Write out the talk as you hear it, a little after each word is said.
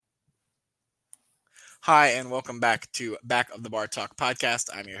Hi, and welcome back to Back of the Bar Talk podcast.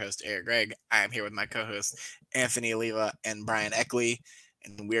 I'm your host, Eric Gregg. I am here with my co hosts, Anthony Oliva and Brian Eckley,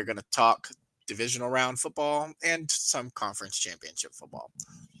 and we're going to talk divisional round football and some conference championship football.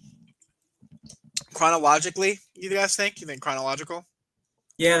 Chronologically, you guys think? You think chronological?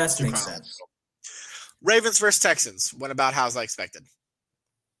 Yeah, Let's that do makes sense. chronological. Ravens versus Texans went about how I expected.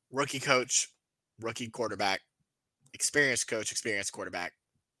 Rookie coach, rookie quarterback, experienced coach, experienced quarterback,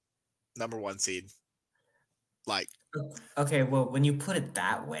 number one seed. Like, Okay, well, when you put it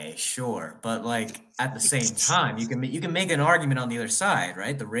that way, sure, but at the same time, you can make an argument on the other side,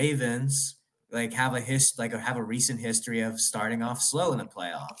 right? The Ravens have a recent history of starting off slow in the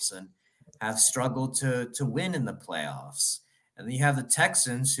playoffs and have struggled to win in the playoffs. And then you have the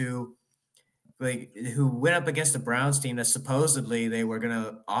Texans who went up against the Browns team that supposedly they were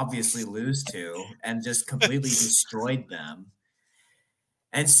gonna obviously lose to and just completely destroyed them.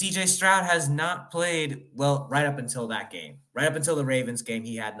 And CJ Stroud has not played well right up until that game. Right up until the Ravens game,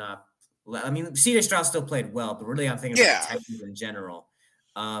 he had not. I mean, CJ Stroud still played well, but really, I'm thinking about the yeah, Texans in general.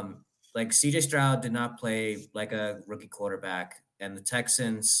 CJ Stroud did not play like a rookie quarterback, and the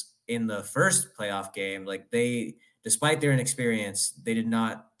Texans in the first playoff game, despite their inexperience, they did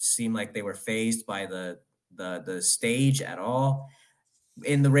not seem like they were phased by the stage at all.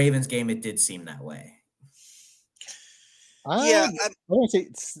 In the Ravens game, it did seem that way. yeah, I don't say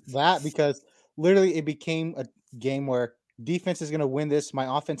it's that because literally it became a game where defense is going to win this.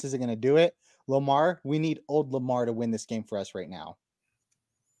 My offense isn't going to do it. Lamar, we need old Lamar to win this game for us right now.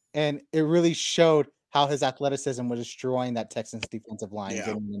 And it really showed how his athleticism was destroying that Texans defensive line,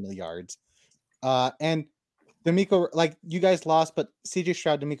 getting them the yards. And D'Amico, like you guys lost, but CJ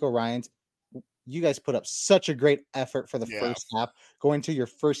Stroud, D'Amico Ryans, you guys put up such a great effort for the first half, going to your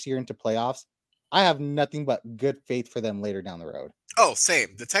first year into playoffs. I have nothing but good faith for them later down the road. Oh,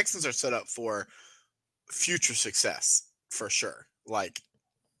 same. The Texans are set up for future success for sure. Like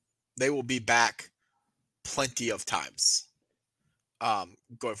they will be back plenty of times.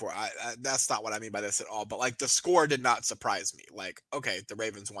 Going forward, that's not what I mean by this at all. But like the score did not surprise me. Like, okay, the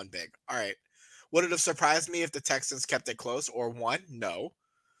Ravens won big. All right, would it have surprised me if the Texans kept it close or won? No,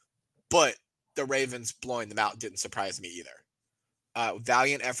 but the Ravens blowing them out didn't surprise me either.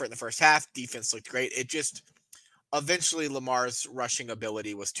 Valiant effort in the first half. Defense looked great. It just eventually Lamar's rushing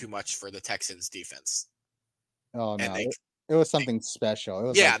ability was too much for the Texans defense. Oh And no, it was something special. It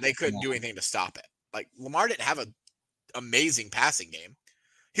was they couldn't do anything to stop it. Like Lamar didn't have an amazing passing game.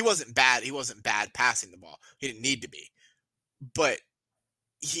 He wasn't bad. He wasn't bad passing the ball. He didn't need to be, but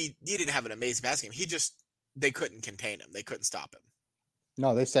he didn't have an amazing passing game. They couldn't contain him. They couldn't stop him.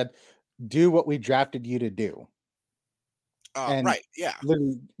 No, they said, do what we drafted you to do. And right, yeah.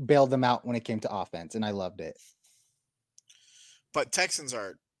 literally bailed them out when it came to offense, and I loved it. But Texans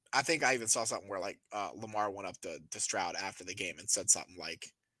are, I think I even saw something where Lamar went up to Stroud after the game and said something like,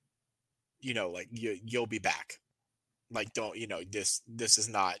 you'll be back. Like, don't, this is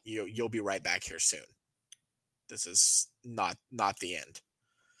not, you'll be right back here soon. This is not the end.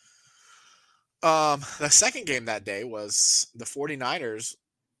 The second game that day was the 49ers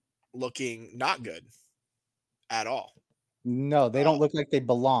looking not good at all. No, they don't look like they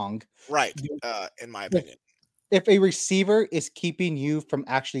belong. Right, in my opinion. If a receiver is keeping you from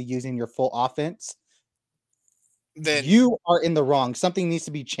actually using your full offense, then you are in the wrong. Something needs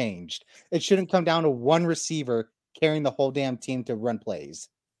to be changed. It shouldn't come down to one receiver carrying the whole damn team to run plays.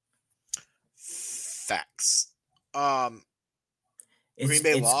 Facts. Green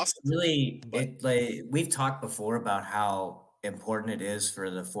Bay lost. Really, we've talked before about how important it is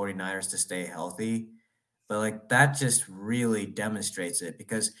for the 49ers to stay healthy, but that just really demonstrates it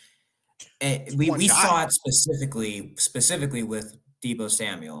because we saw it specifically with Deebo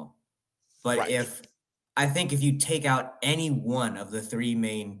Samuel. But right. I think if you take out any one of the three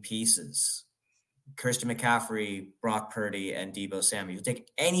main pieces, Christian McCaffrey, Brock Purdy, and Deebo Samuel, you take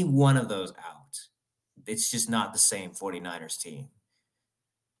any one of those out, it's just not the same 49ers team.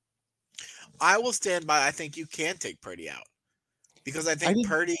 I will stand by. I think you can take Purdy out because I think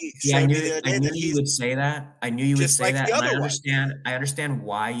Purdy showed me the other day that you would say that. I knew you would say that, and I understand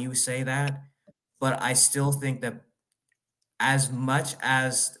why you say that, but I still think that as much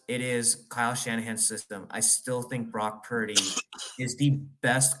as it is Kyle Shanahan's system, I still think Brock Purdy is the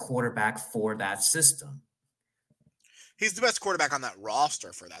best quarterback for that system. He's the best quarterback on that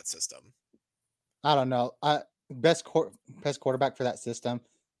roster for that system. I don't know. Best quarterback for that system.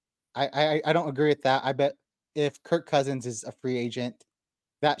 I don't agree with that. I bet if Kirk Cousins is a free agent,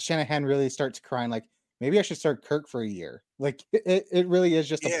 that Shanahan really starts crying like, maybe I should start Kirk for a year. Like it really is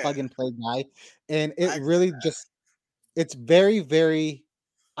just a plug and play guy. And it really just, it's very, very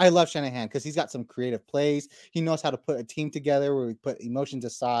I love Shanahan because he's got some creative plays. He knows how to put a team together where we put emotions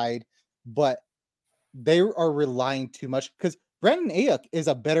aside, but they are relying too much because Brandon Ayuk is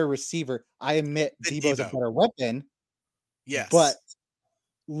a better receiver. I admit Than Debo's a Debo. better weapon, but Yes.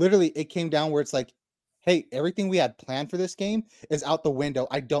 literally it came down where it's like, hey, everything we had planned for this game is out the window.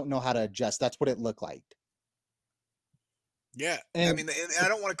 I don't know how to adjust. That's what it looked like. Yeah. I And mean, and I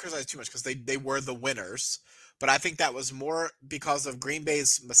don't want to criticize too much because they were the winners, but I think that was more because of Green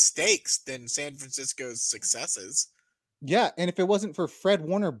Bay's mistakes than San Francisco's successes. yeah, and if it wasn't for Fred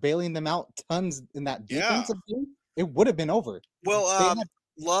Warner bailing them out tons in that Yeah. defensive game, it would have been over. Well, They had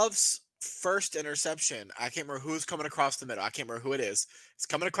Love's first interception, I can't remember who's coming across the middle. I can't remember who it is. It's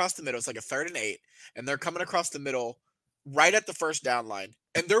coming across the middle. It's like a 3rd and 8, and they're coming across the middle right at the first down line,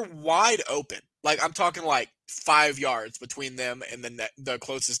 and they're wide open. Like I'm talking like 5 yards between them and the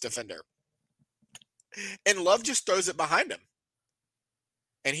closest defender. And Love just throws it behind him.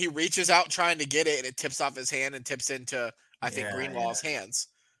 And he reaches out trying to get it, and it tips off his hand and tips into, I think, Greenlaw's hands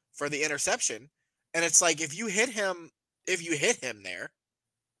for the interception. And it's like if you hit him there,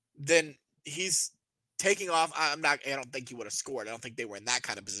 then he's taking off. I don't think he would have scored. I don't think they were in that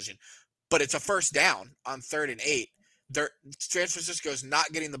kind of position. But it's a first down on 3rd and 8. San Francisco's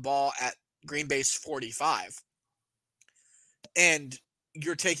not getting the ball at Green Bay's 45. And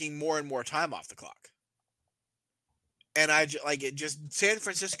you're taking more and more time off the clock. And San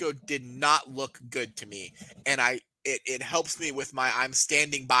Francisco did not look good to me. And it helps me with I'm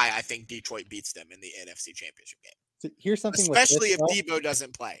standing by. I think Detroit beats them in the NFC Championship game. So here's something, especially with this, if Debo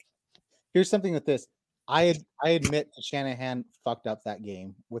doesn't play. Here's something with this. I admit Shanahan fucked up that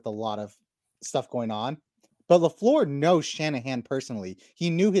game with a lot of stuff going on. But LaFleur knows Shanahan personally. He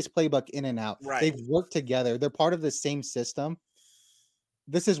knew his playbook in and out. Right. They've worked together. They're part of the same system.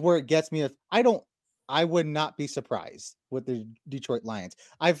 This is where it gets me. I would not be surprised with the Detroit Lions.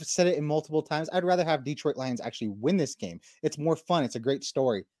 I've said it in multiple times. I'd rather have Detroit Lions actually win this game. It's more fun. It's a great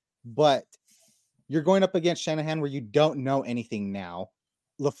story. But you're going up against Shanahan where you don't know anything now.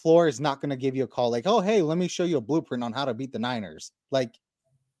 LaFleur is not going to give you a call like, oh, hey, let me show you a blueprint on how to beat the Niners. Like,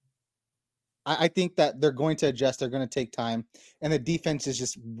 I think that they're going to adjust. They're going to take time. And the defense is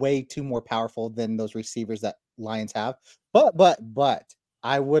just way too more powerful than those receivers that Lions have. But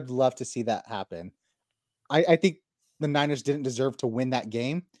I would love to see that happen. I think the Niners didn't deserve to win that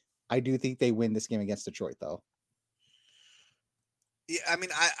game. I do think they win this game against Detroit, though. Yeah, I mean,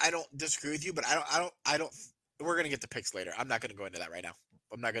 I don't disagree with you, but I don't. We're gonna get to picks later. I'm not gonna go into that right now.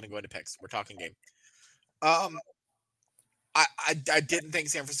 I'm not gonna go into picks. We're talking game. I didn't think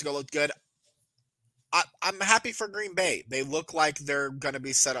San Francisco looked good. I'm happy for Green Bay. They look like they're gonna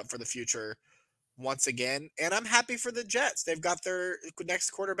be set up for the future once again, and I'm happy for the Jets. They've got their next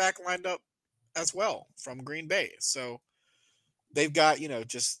quarterback lined up as well from Green Bay. So they've got,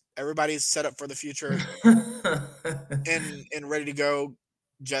 just everybody's set up for the future and ready to go.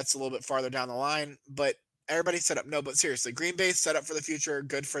 Jets a little bit farther down the line, but everybody's set up. No, but seriously, Green Bay's set up for the future.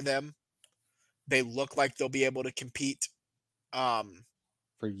 Good for them. They look like they'll be able to compete for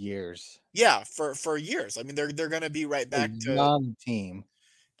years. Yeah, for years. I mean, they're going to be right back to young team.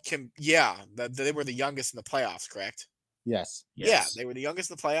 They were the youngest in the playoffs, correct? Yes. Yeah, they were the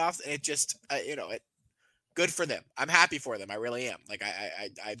youngest in the playoffs, and it just, good for them. I'm happy for them. I really am. Like,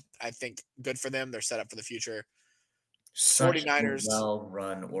 I think good for them. They're set up for the future. Such 49ers, a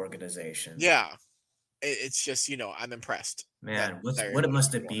well-run organization. Yeah, it's just, I'm impressed. Man, what it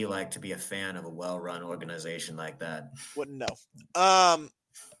must it be like to be a fan of a well-run organization like that? Wouldn't know.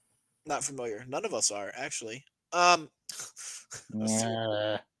 Not familiar. None of us are, actually.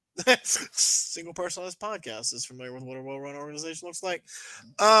 Single person on this podcast is familiar with what a well-run organization looks like.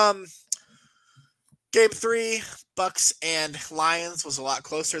 Game 3, Bucks and Lions was a lot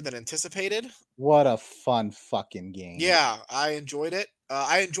closer than anticipated. What a fun fucking game. Yeah, I enjoyed it.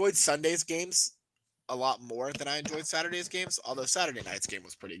 I enjoyed Sunday's games a lot more than I enjoyed Saturday's games, although Saturday night's game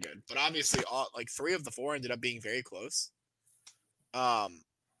was pretty good. But obviously, 3 of the 4 ended up being very close. I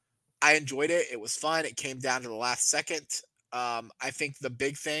enjoyed it. It was fun. It came down to the last second. I think the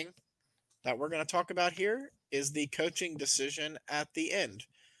big thing that we're going to talk about here is the coaching decision at the end.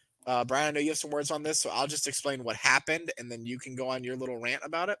 Brian, I know you have some words on this, so I'll just explain what happened, and then you can go on your little rant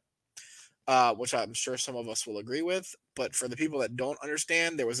about it, which I'm sure some of us will agree with. But for the people that don't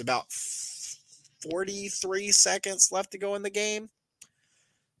understand, there was about 43 seconds left to go in the game.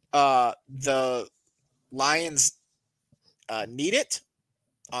 The Lions need it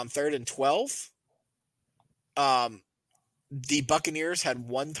on 3rd and 12. The Buccaneers had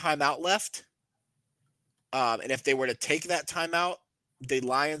 1 timeout left. And if they were to take that timeout, the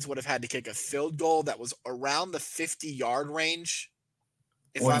Lions would have had to kick a field goal that was around the 50-yard range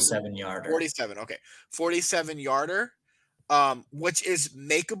If 47 yarder. 47, okay. 47 yarder, which is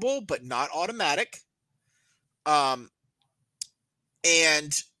makeable but not automatic. And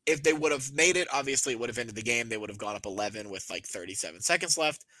if they would have made it, obviously it would have ended the game. They would have gone up 11 with like 37 seconds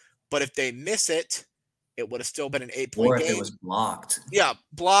left. But if they miss it, it would have still been an 8-point Or game. if it was blocked. Yeah,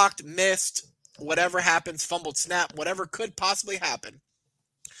 blocked, missed, whatever happens, fumbled snap, whatever could possibly happen.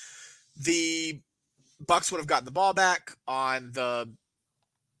 The Bucks would have gotten the ball back on the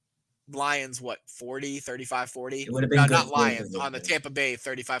Lions, 40, 35, 40? It would have been good not field Lions, position. on the Tampa Bay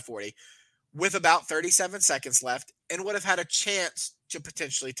 35, 40, with about 37 seconds left, and would have had a chance to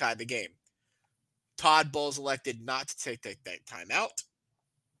potentially tie the game. Todd Bowles elected not to take that timeout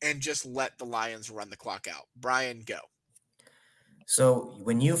and just let the Lions run the clock out. Brian, go. So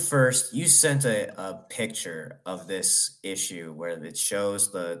when you sent a picture of this issue where it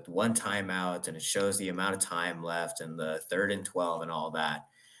shows the one timeout and it shows the amount of time left and the 3rd and 12 and all that.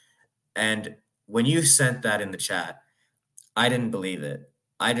 And when you sent that in the chat, I didn't believe it.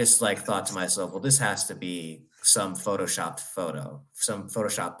 I just thought to myself, well, this has to be some photoshopped photo, some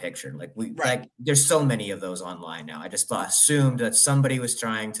photoshopped picture. There's so many of those online now. I just assumed that somebody was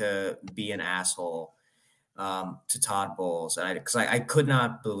trying to be an asshole to Todd Bowles. Because I could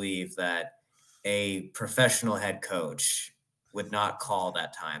not believe that a professional head coach would not call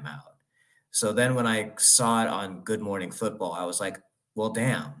that timeout. So then when I saw it on Good Morning Football, I was like, well,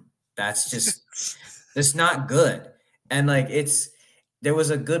 damn, that's not good. And there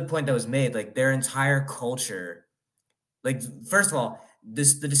was a good point that was made, their entire culture, first of all, the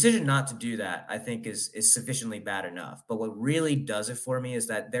decision not to do that, I think is sufficiently bad enough. But what really does it for me is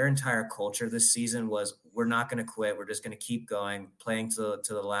that their entire culture this season was, we're not going to quit. We're just going to keep going, playing to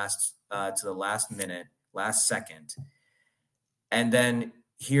the last minute, last second. And then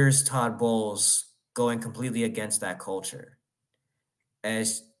here's Todd Bowles going completely against that culture.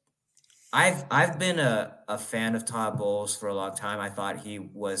 As I've been a fan of Todd Bowles for a long time. I thought he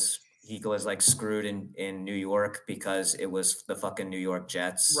was screwed in New York because it was the fucking New York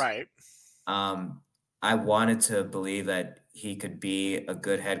Jets. Right. I wanted to believe that he could be a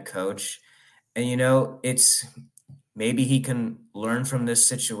good head coach. And, it's maybe he can learn from this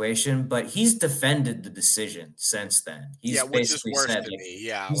situation, but he's defended the decision since then. He's basically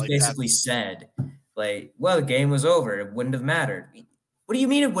said, well, the game was over. It wouldn't have mattered. What do you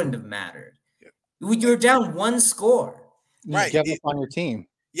mean it wouldn't have mattered? You're down one score. Right. Get on your team.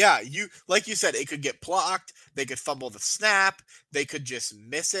 Yeah, like you said, it could get blocked. They could fumble the snap. They could just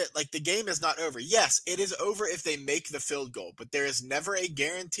miss it. The game is not over. Yes, it is over if they make the field goal, but there is never a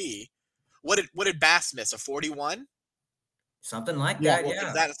guarantee. What did Bass miss? A 41? Something like that. We'll get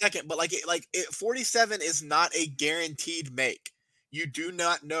to that in a second. But 47 is not a guaranteed make. You do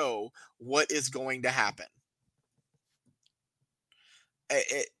not know what is going to happen.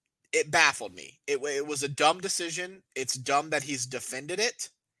 It baffled me. It was a dumb decision. It's dumb that he's defended it.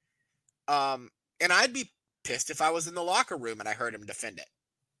 And I'd be pissed if I was in the locker room and I heard him defend it.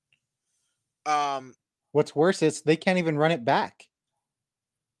 What's worse is they can't even run it back.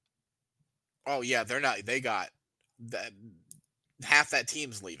 Oh yeah, they're not. They got that. Half that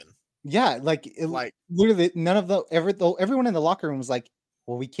team's leaving. Yeah, literally none of everyone in the locker room was like,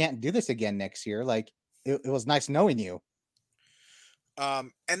 "Well, we can't do this again next year." It was nice knowing you.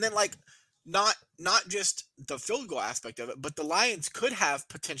 And then not just the field goal aspect of it, but the Lions could have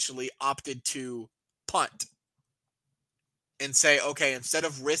potentially opted to punt and say, okay, instead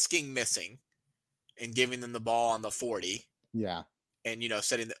of risking missing and giving them the ball on the 40, yeah, and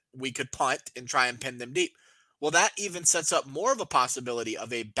we could punt and try and pin them deep. Well, that even sets up more of a possibility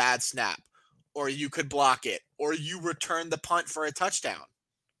of a bad snap, or you could block it, or you return the punt for a touchdown.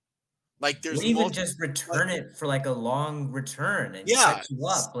 There's even just return it for a long return and set you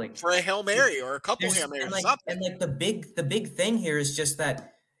up for a Hail Mary or a couple Hail Marys or something. And the big thing here is just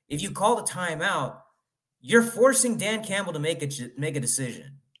that if you call the timeout, you're forcing Dan Campbell to make a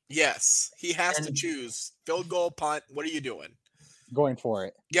decision. Yes, he has to choose field goal, punt. What are you doing? Going for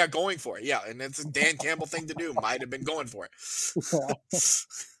it. Yeah, going for it. Yeah, and it's a Dan Campbell thing to do. Might have been going for it.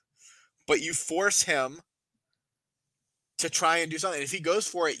 But you force him to try and do something. If he goes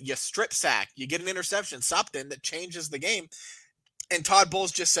for it, you strip sack, you get an interception, something that changes the game. And Todd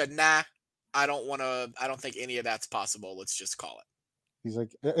Bowles just said, nah, I don't think any of that's possible. Let's just call it. He's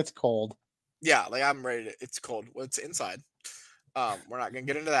like, it's cold. Yeah, I'm ready it's cold. Well, it's inside. We're not gonna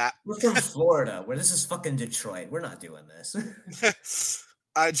get into that. We're from Florida, where this is fucking Detroit. We're not doing this.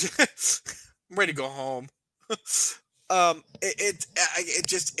 I'm ready to go home. It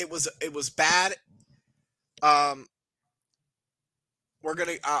was bad.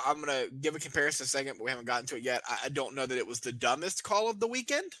 I'm gonna give a comparison in a second, but we haven't gotten to it yet. I don't know that it was the dumbest call of the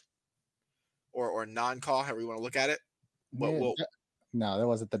weekend, or non-call, however you want to look at it. But No, that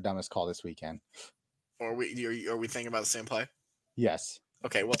wasn't the dumbest call this weekend. Are we thinking about the same play? Yes.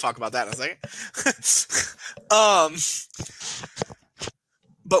 Okay, we'll talk about that in a second.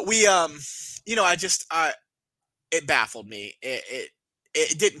 But we it baffled me.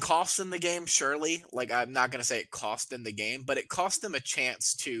 It didn't cost them the game, surely. Like, I'm not gonna say it cost them the game, but it cost them a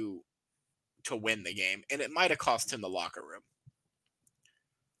chance to win the game, and it might have cost him the locker room.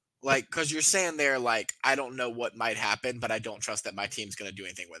 Like, because you're saying there, like, I don't know what might happen, but I don't trust that my team's gonna do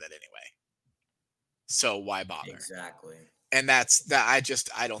anything with it anyway. So why bother? Exactly. And that's that.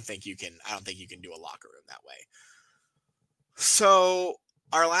 I don't think you can do a locker room that way. So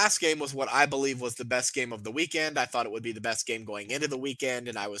our last game was what I believe was the best game of the weekend. I thought it would be the best game going into the weekend,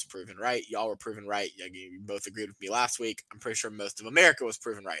 and I was proven right. Y'all were proven right. You both agreed with me last week. I'm pretty sure most of America was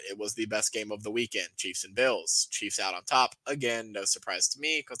proven right. It was the best game of the weekend. Chiefs and Bills. Chiefs out on top. Again, no surprise to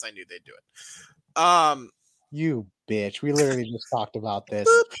me because I knew they'd do it. You bitch. We literally just talked about this.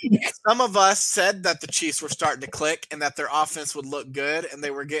 Some of us said that the Chiefs were starting to click and that their offense would look good and they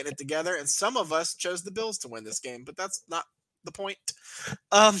were getting it together. And some of us chose the Bills to win this game, but that's not the point.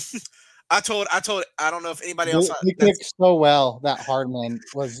 I don't know if anybody else. They kicked so well that Hardman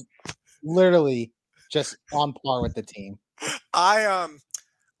was literally just on par with the team. I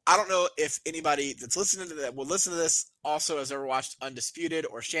don't know if anybody that's listening to that will listen to this also has ever watched Undisputed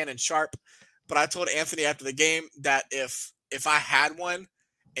or Shannon Sharp, but I told Anthony after the game that if I had one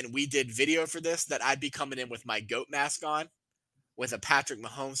and we did video for this, that I'd be coming in with my goat mask on with a Patrick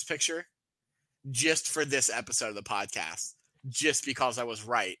Mahomes picture just for this episode of the podcast, just because I was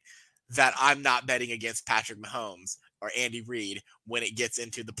right that I'm not betting against Patrick Mahomes or Andy Reid when it gets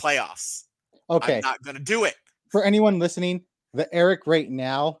into the playoffs. Okay. I'm not going to do it. For anyone listening, the Eric right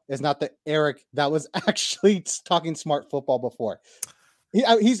now is not the Eric that was actually talking smart football before.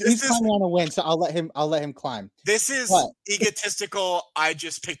 He's climbing on a win, so I'll let him climb. This is egotistical. I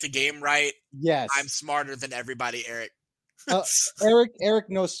just picked a game right. Yes. I'm smarter than everybody, Eric. Eric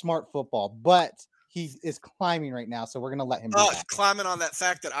knows smart football, but he is climbing right now, so we're gonna let him do that. Climbing on that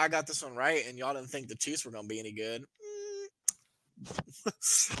fact that I got this one right and y'all didn't think the Chiefs were gonna be any good.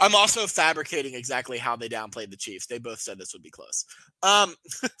 I'm also fabricating exactly how they downplayed the Chiefs. They both said this would be close.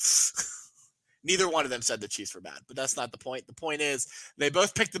 Neither one of them said the Chiefs were bad, but that's not the point. The point is they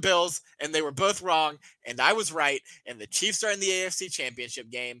both picked the Bills, and they were both wrong, and I was right, and the Chiefs are in the AFC Championship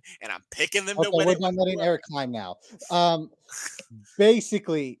game, and I'm picking them to win. We're done letting Eric climb now.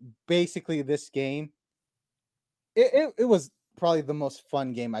 Basically, this game, it was probably the most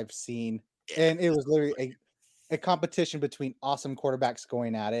fun game I've seen, and it was literally a competition between awesome quarterbacks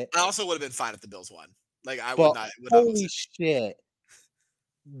going at it. I also would have been fine if the Bills won. Like, I but would not. Holy shit.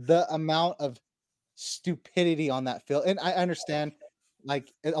 The amount of stupidity on that field. And I understand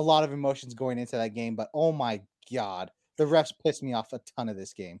like a lot of emotions going into that game, but oh my God, the refs pissed me off a ton of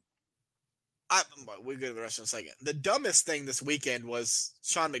this game. We'll go to the rest in a second. The dumbest thing this weekend was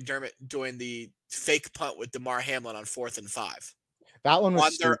Sean McDermott doing the fake punt with DeMar Hamlin on 4th and 5. That one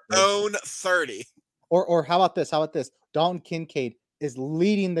was on their own 30. Or how about this? Dalton Kincaid is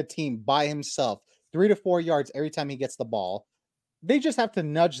leading the team by himself, 3 to 4 yards every time he gets the ball. They just have to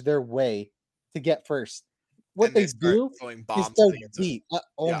nudge their way to get first. What they do is go deep.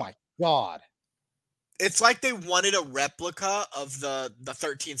 My God. It's like they wanted a replica of the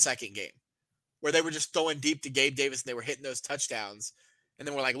 13-second game where they were just throwing deep to Gabe Davis and they were hitting those touchdowns. And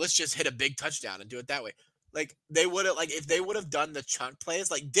then we're like, let's just hit a big touchdown and do it that way. Like they would have, like if they would have done the chunk plays,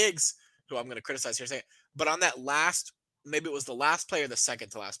 like Diggs, who I'm going to criticize here saying, but on that last, maybe it was the last play or the second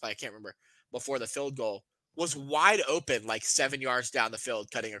to last play, I can't remember, before the field goal, was wide open, like 7 yards down the field,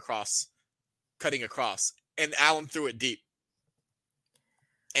 cutting across, and Allen threw it deep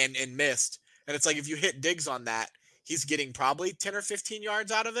and missed. And it's like, if you hit Diggs on that, he's getting probably 10 or 15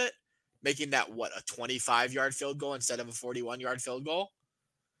 yards out of it, making that, a 25-yard field goal instead of a 41-yard field goal.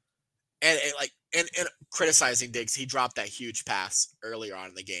 And criticizing Diggs, he dropped that huge pass earlier on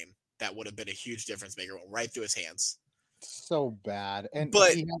in the game. That would have been a huge difference maker, went right through his hands. So bad.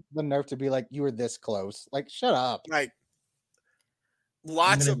 But he had the nerve to be like, you were this close. Like, shut up. Like,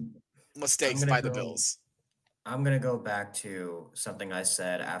 lots of mistakes by the Bills. I'm going to go back to something I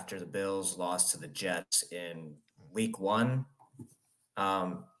said after the Bills lost to the Jets in week 1.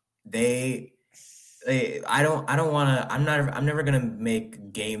 I'm never going to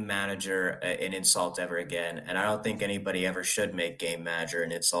make game manager an insult ever again. And I don't think anybody ever should make game manager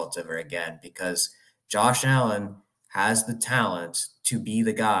an insult ever again, because Josh Allen has the talent to be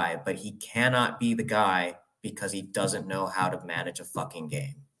the guy, but he cannot be the guy because he doesn't know how to manage a fucking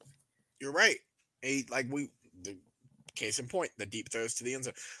game. You're right. The case in point, the deep throws to the end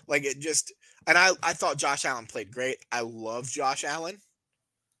zone. Like it just, and I thought Josh Allen played great. I love Josh Allen.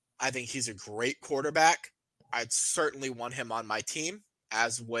 I think he's a great quarterback. I'd certainly want him on my team,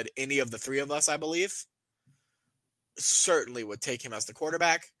 as would any of the three of us, I believe. Certainly would take him as the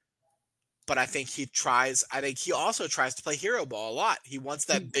quarterback. But I think he also tries to play hero ball a lot. He wants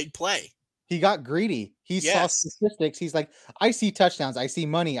that big play. He got greedy. He saw statistics. He's like, I see touchdowns. I see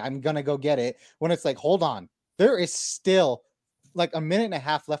money. I'm going to go get it. When it's like, hold on. There is still like a minute and a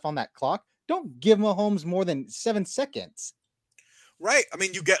half left on that clock. Don't give Mahomes more than 7 seconds. Right. I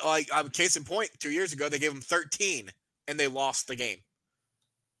mean, you get case in point, 2 years ago, they gave him 13 and they lost the game.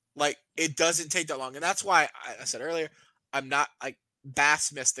 Like, it doesn't take that long. And that's why I said earlier, I'm not like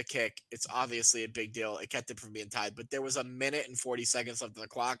Bass missed the kick. It's obviously a big deal. It kept it from being tied, but there was a minute and 40 seconds left on the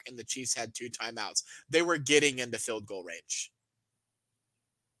clock and the Chiefs had 2 timeouts. They were getting into field goal range.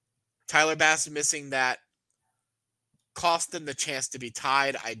 Tyler Bass missing that cost them the chance to be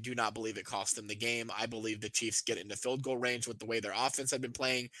tied. I do not believe it cost them the game. I believe the Chiefs get into field goal range with the way their offense had been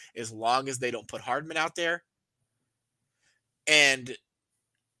playing, as long as they don't put Hardman out there. And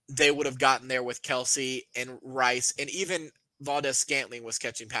they would have gotten there with Kelsey and Rice, and even Valdez-Scantling was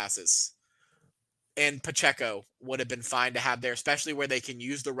catching passes. And Pacheco would have been fine to have there, especially where they can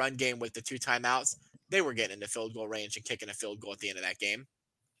use the run game with the 2 timeouts. They were getting into field goal range and kicking a field goal at the end of that game.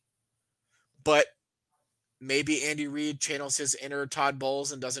 But maybe Andy Reid channels his inner Todd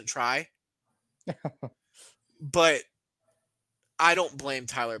Bowles and doesn't try. But I don't blame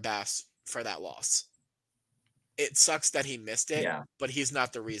Tyler Bass for that loss. It sucks that he missed it, but he's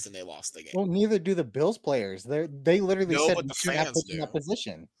not the reason they lost the game. Well, neither do the Bills players. They literally said but we the should have fans put in that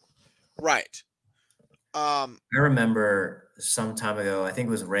position. Right. I remember some time ago, I think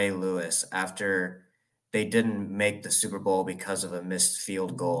it was Ray Lewis, after they didn't make the Super Bowl because of a missed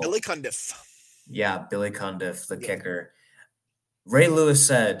field goal. Billy Cundiff. Yeah, Billy Cundiff, the kicker. Ray Lewis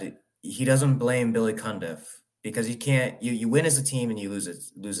said he doesn't blame Billy Cundiff because you can't you win as a team and you lose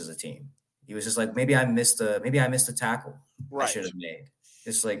as a team. He was just like, maybe I missed a tackle I should have made.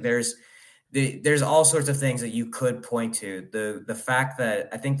 It's like there's all sorts of things that you could point to. The fact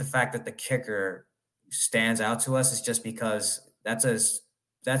that the kicker stands out to us is just because that's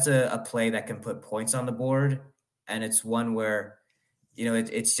a play that can put points on the board, and it's one where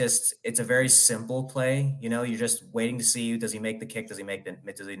it's a very simple play. You're just waiting to see, does he make the kick? Does he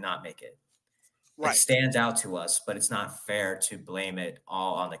not make it? Right. It stands out to us, but it's not fair to blame it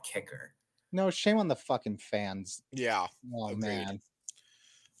all on the kicker. No, shame on the fucking fans. Yeah. Oh, agreed.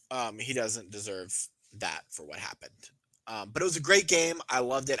 Man. He doesn't deserve that for what happened. But it was a great game. I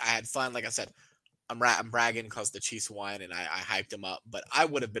loved it. I had fun. Like I said, I'm bragging because the Chiefs won and I hyped them up, but I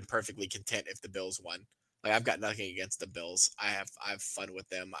would have been perfectly content if the Bills won. Like, I've got nothing against the Bills. I have fun with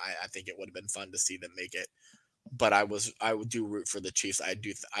them. I think it would have been fun to see them make it. But I would do root for the Chiefs. I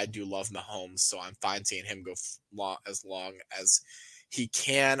do love Mahomes, so I'm fine seeing him go as long as he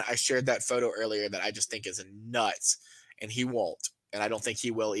can. I shared that photo earlier that I just think is nuts, and he won't. And I don't think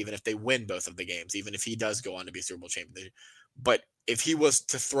he will, even if they win both of the games, even if he does go on to be Super Bowl champion. But if he was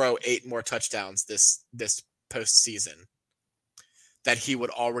to throw 8 more touchdowns this postseason, that he would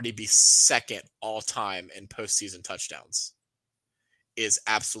already be second all time in postseason touchdowns is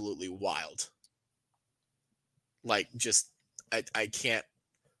absolutely wild. Like, just, I can't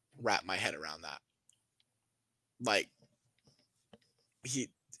wrap my head around that. Like, he's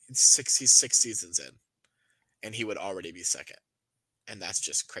 6 seasons in, and he would already be second. And that's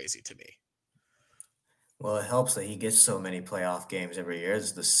just crazy to me. Well, it helps that he gets so many playoff games every year.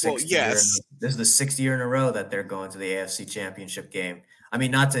 This is the sixth year in a row that they're going to the AFC Championship game. I mean,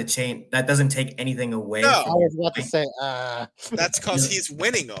 not to change, that doesn't take anything away. No, I was about to say, that's because he's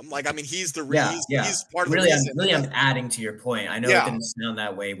winning them. Like, I mean, he's the reason. Yeah. He's part of the reason. I'm adding to your point. I know it didn't sound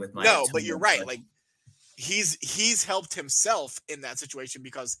that way with my. No, but you're right. Like, he's helped himself in that situation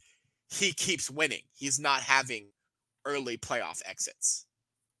because he keeps winning. He's not having early playoff exits.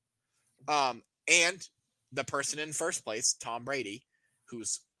 And the person in first place, Tom Brady,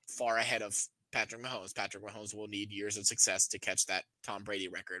 who's far ahead of Patrick Mahomes. Patrick Mahomes will need years of success to catch that Tom Brady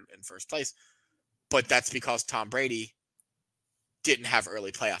record in first place. But that's because Tom Brady didn't have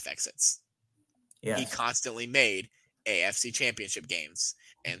early playoff exits. Yes. He constantly made AFC championship games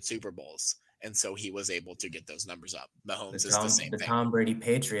and Super Bowls. And so he was able to get those numbers up. Mahomes is the same thing. The Tom Brady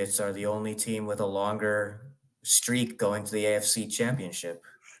Patriots are the only team with a longer streak going to the AFC championship.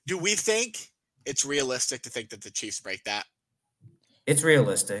 Do we think it's realistic to think that the Chiefs break that? It's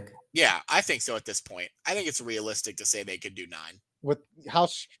realistic. Yeah, I think so at this point. I think it's realistic to say they could do 9. With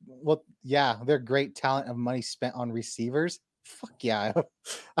their great talent of money spent on receivers. Fuck yeah.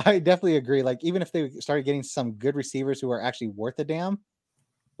 I definitely agree. Like, even if they started getting some good receivers who are actually worth a damn,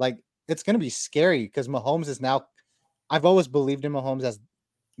 like, it's going to be scary because Mahomes is now. I've always believed in Mahomes as,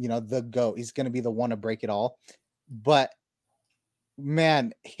 the GOAT. He's going to be the one to break it all. But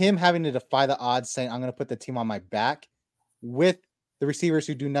man, him having to defy the odds, saying, I'm going to put the team on my back with the receivers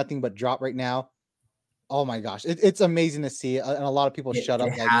who do nothing but drop right now. Oh my gosh, it's amazing to see, and a lot of people shut up.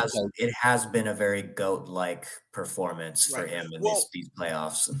 It has been a very GOAT-like performance for Right. him in Well, these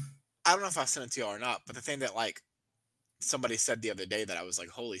playoffs. I don't know if I sent it to you or not, but the thing that like somebody said the other day that I was like,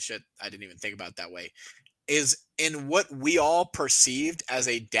 holy shit, I didn't even think about it that way, is in what we all perceived as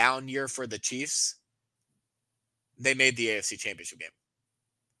a down year for the Chiefs, they made the AFC Championship game.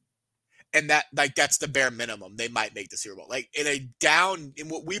 And that's the bare minimum. They might make the Super Bowl. Like in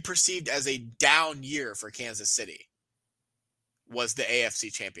what we perceived as a down year for Kansas City was the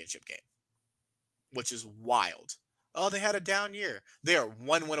AFC Championship game, which is wild. Oh, they had a down year. They are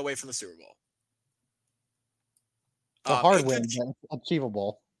 1 win away from the Super Bowl. It's a hard win, but it's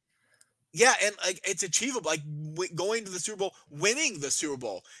achievable. Yeah, and like it's achievable. Like going to the Super Bowl, winning the Super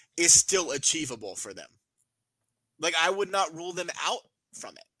Bowl is still achievable for them. Like I would not rule them out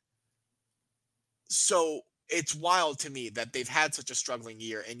from it. So it's wild to me that they've had such a struggling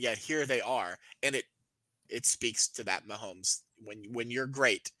year, and yet here they are, and it speaks to that Mahomes. When you're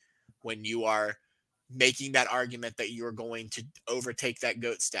great, when you are making that argument that you're going to overtake that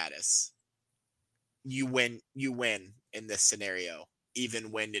GOAT status, you win in this scenario,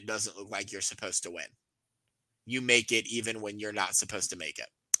 even when it doesn't look like you're supposed to win. You make it even when you're not supposed to make it.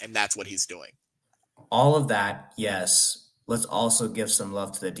 And that's what he's doing. All of that, yes. Let's also give some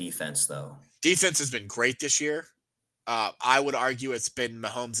love to the defense, though. Defense has been great this year. I would argue it's been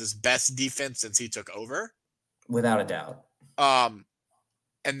Mahomes' best defense since he took over. Without a doubt.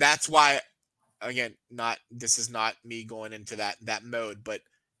 And that's why, again, this is not me going into that mode, but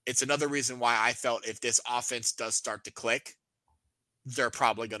it's another reason why I felt if this offense does start to click, they're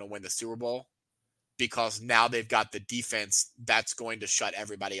probably going to win the Super Bowl, because now they've got the defense that's going to shut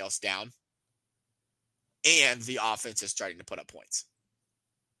everybody else down, and the offense is starting to put up points.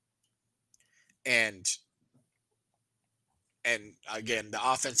 And again, the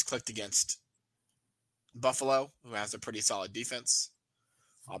offense clicked against Buffalo, who has a pretty solid defense.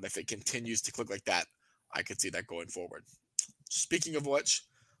 If it continues to click like that, I could see that going forward. Speaking of which,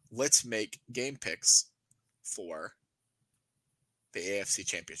 let's make game picks for the AFC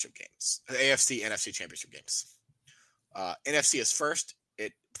Championship games. The AFC NFC Championship games. NFC is first.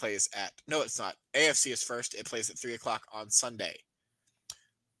 It plays at... No, it's not. AFC is first. It plays at 3 o'clock on Sunday.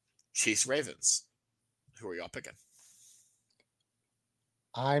 Chiefs Ravens. Who are y'all picking?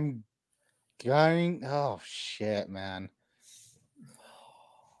 I'm going... Oh, shit, man.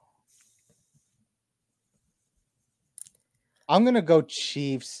 I'm going to go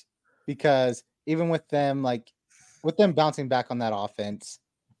Chiefs because even with them bouncing back on that offense,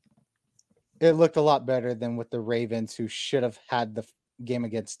 it looked a lot better than with the Ravens, who should have had the game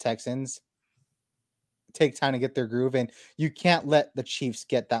against Texans take time to get their groove. And you can't let the Chiefs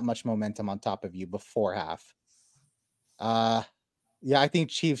get that much momentum on top of you before half. Yeah, I think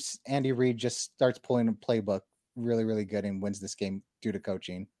Chiefs, Andy Reid just starts pulling a playbook really, really good and wins this game due to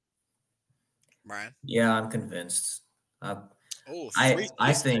coaching. Ryan? Yeah, I'm convinced. I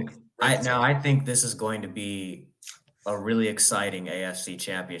think this is going to be a really exciting AFC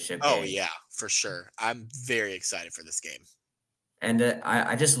Championship game. Oh yeah, for sure. I'm very excited for this game. And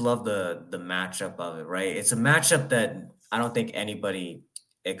I just love the matchup of it, right? It's a matchup that I don't think anybody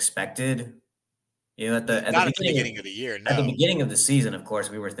expected. At the beginning of the year. No. At the beginning of the season, of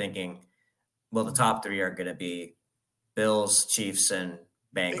course, we were thinking, well, the top three are going to be Bills, Chiefs, and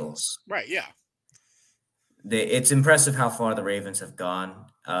Bengals. Right, yeah. It's impressive how far the Ravens have gone,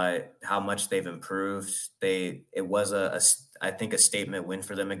 how much they've improved. It was I think a statement win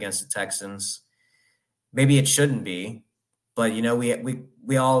for them against the Texans. Maybe it shouldn't be, but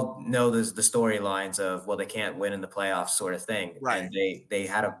we all know the storylines of, well, they can't win in the playoffs sort of thing. Right. And they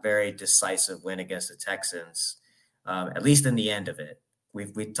had a very decisive win against the Texans, at least in the end of it. We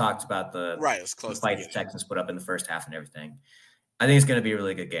talked about it was close the fight the Texans put up in the first half and everything. I think it's going to be a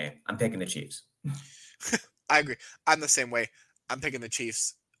really good game. I'm picking the Chiefs. I agree. I'm the same way. I'm picking the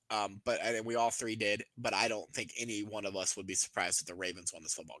Chiefs, but we all three did. But I don't think any one of us would be surprised if the Ravens won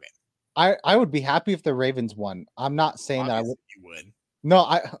this football game. I would be happy if the Ravens won. I'm not saying that I would. You would.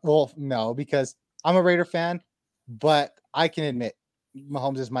 No, no, because I'm a Raider fan, but I can admit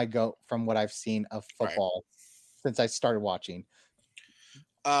Mahomes is my GOAT from what I've seen of football since I started watching.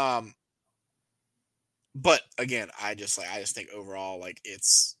 But again, I just think overall, like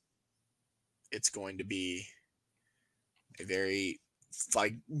it's going to be a very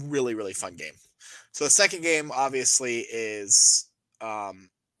really, really fun game. So the second game obviously is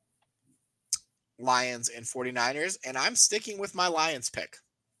Lions and 49ers, and I'm sticking with my Lions pick.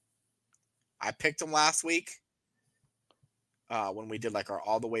 I picked them last week when we did like our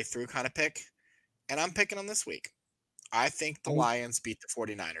all the way through kind of pick, and I'm picking them this week. I think the Lions beat the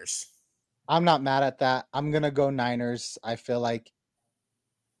 49ers. I'm not mad at that. I'm going to go Niners. I feel like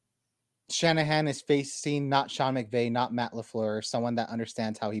Shanahan is facing not Sean McVay, not Matt LaFleur, someone that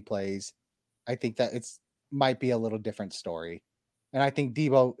understands how he plays. I think that might be a little different story. And I think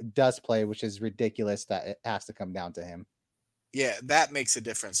Debo does play, which is ridiculous that it has to come down to him. Yeah, that makes a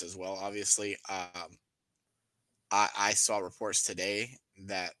difference as well. Obviously, I saw reports today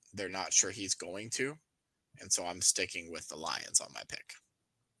that they're not sure he's going to, and so I'm sticking with the Lions on my pick.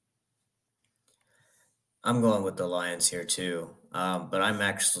 I'm going with the Lions here too. But I'm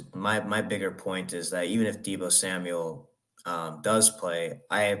actually my bigger point is that even if Debo Samuel does play,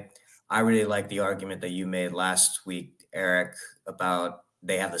 I really like the argument that you made last week, Eric, about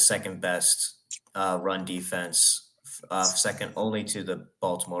they have the second best run defense, second only to the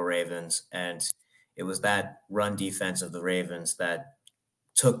Baltimore Ravens, and it was that run defense of the Ravens that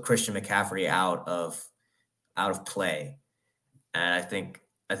took Christian McCaffrey out of play, and I think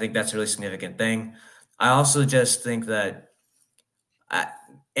that's a really significant thing. I also just think that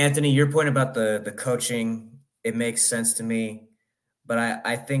Anthony, your point about the coaching, it makes sense to me, but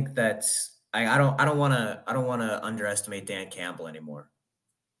I think that I don't want to underestimate Dan Campbell anymore.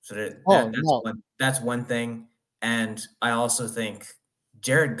 So No. that's one thing, and I also think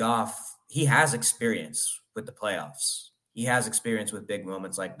Jared Goff, he has experience with the playoffs. He has experience with big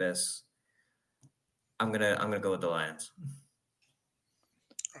moments like this. I'm gonna go with the Lions.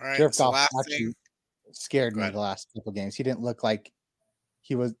 All right. Jared So Goff last actually thing, scared Go me ahead. the last couple games. He didn't look like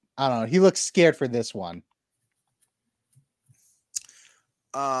he was. I don't know. He looked scared for this one.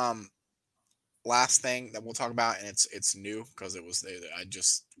 Last thing that we'll talk about, and it's new because it was I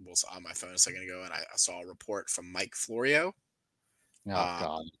just was on my phone a second ago, and I saw a report from Mike Florio. Oh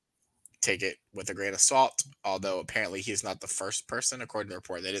God. Take it with a grain of salt, although apparently he's not the first person, according to the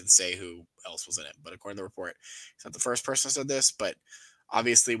report. They didn't say who else was in it, but according to the report, he's not the first person who said this. But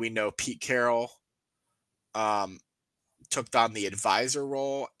obviously, we know Pete Carroll took on the advisor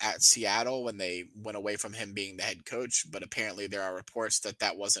role at Seattle when they went away from him being the head coach. But apparently, there are reports that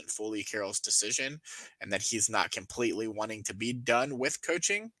that wasn't fully Carroll's decision and that he's not completely wanting to be done with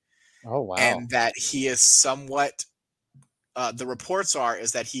coaching. Oh wow. And that he is somewhat, the reports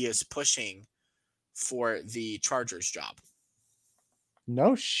is that he is pushing for the Chargers job.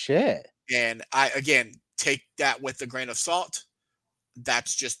 No shit. And I, again, take that with a grain of salt.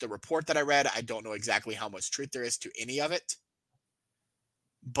 That's just the report that I read. I don't know exactly how much truth there is to any of it.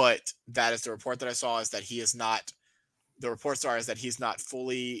 But that is the report that I saw, is that he is not, the reports is that he's not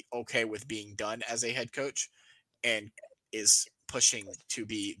fully okay with being done as a head coach and is pushing to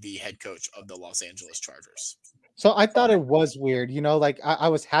be the head coach of the Los Angeles Chargers. So I thought it was weird, like I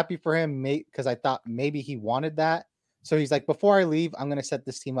was happy for him, because I thought maybe he wanted that. So he's like, before I leave, I'm going to set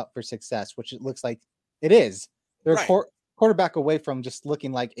this team up for success, which it looks like it is. They're Right. quarterback away from just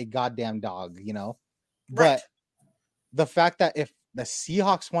looking like a goddamn dog, But Right. the fact that if the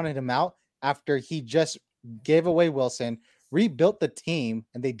Seahawks wanted him out after he just gave away Wilson, rebuilt the team,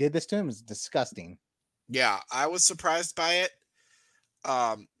 and they did this to him is disgusting. Yeah, I was surprised by it.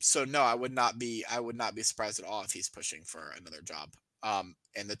 So no, I would not be surprised at all if he's pushing for another job.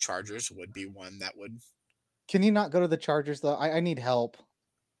 And the Chargers would be one that would. Can you not go to the Chargers though? I need help.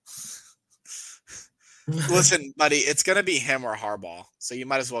 Listen, buddy, it's gonna be him or Harbaugh, so you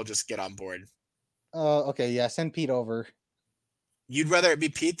might as well just get on board. Okay, yeah, send Pete over. You'd rather it be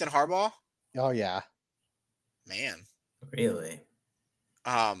Pete than Harbaugh? Oh yeah, man. Really?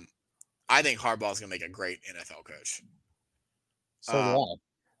 I think Harbaugh is gonna make a great NFL coach. So do I.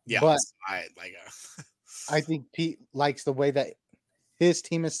 Yeah, but I think Pete likes the way that his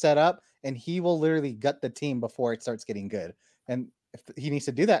team is set up, and he will literally gut the team before it starts getting good. And if he needs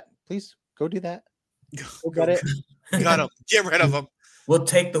to do that, please go do that. Go get it. Got him. Get rid of him. We'll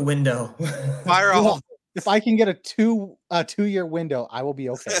take the window. Fire him. If I can get a 2-year window, I will be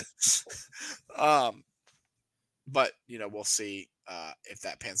okay. But we'll see if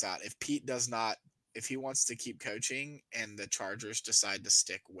that pans out. If Pete does not, if he wants to keep coaching and the Chargers decide to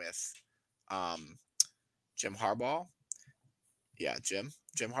stick with Jim Harbaugh, Jim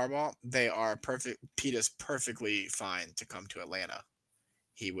Harbaugh, they are perfect. Pete is perfectly fine to come to Atlanta.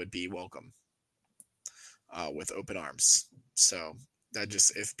 He would be welcome with open arms. So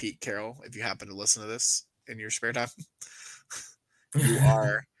If Pete Carroll, if you happen to listen to this in your spare time,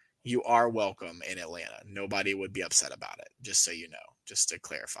 you are welcome in Atlanta. Nobody would be upset about it, just so you know, just to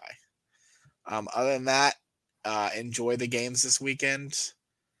clarify. Other than that, enjoy the games this weekend.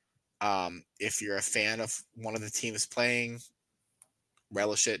 If you're a fan of one of the teams playing,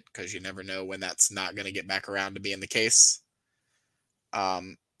 relish it, because you never know when that's not going to get back around to being the case.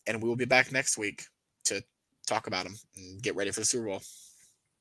 And we will be back next week to talk about them and get ready for the Super Bowl.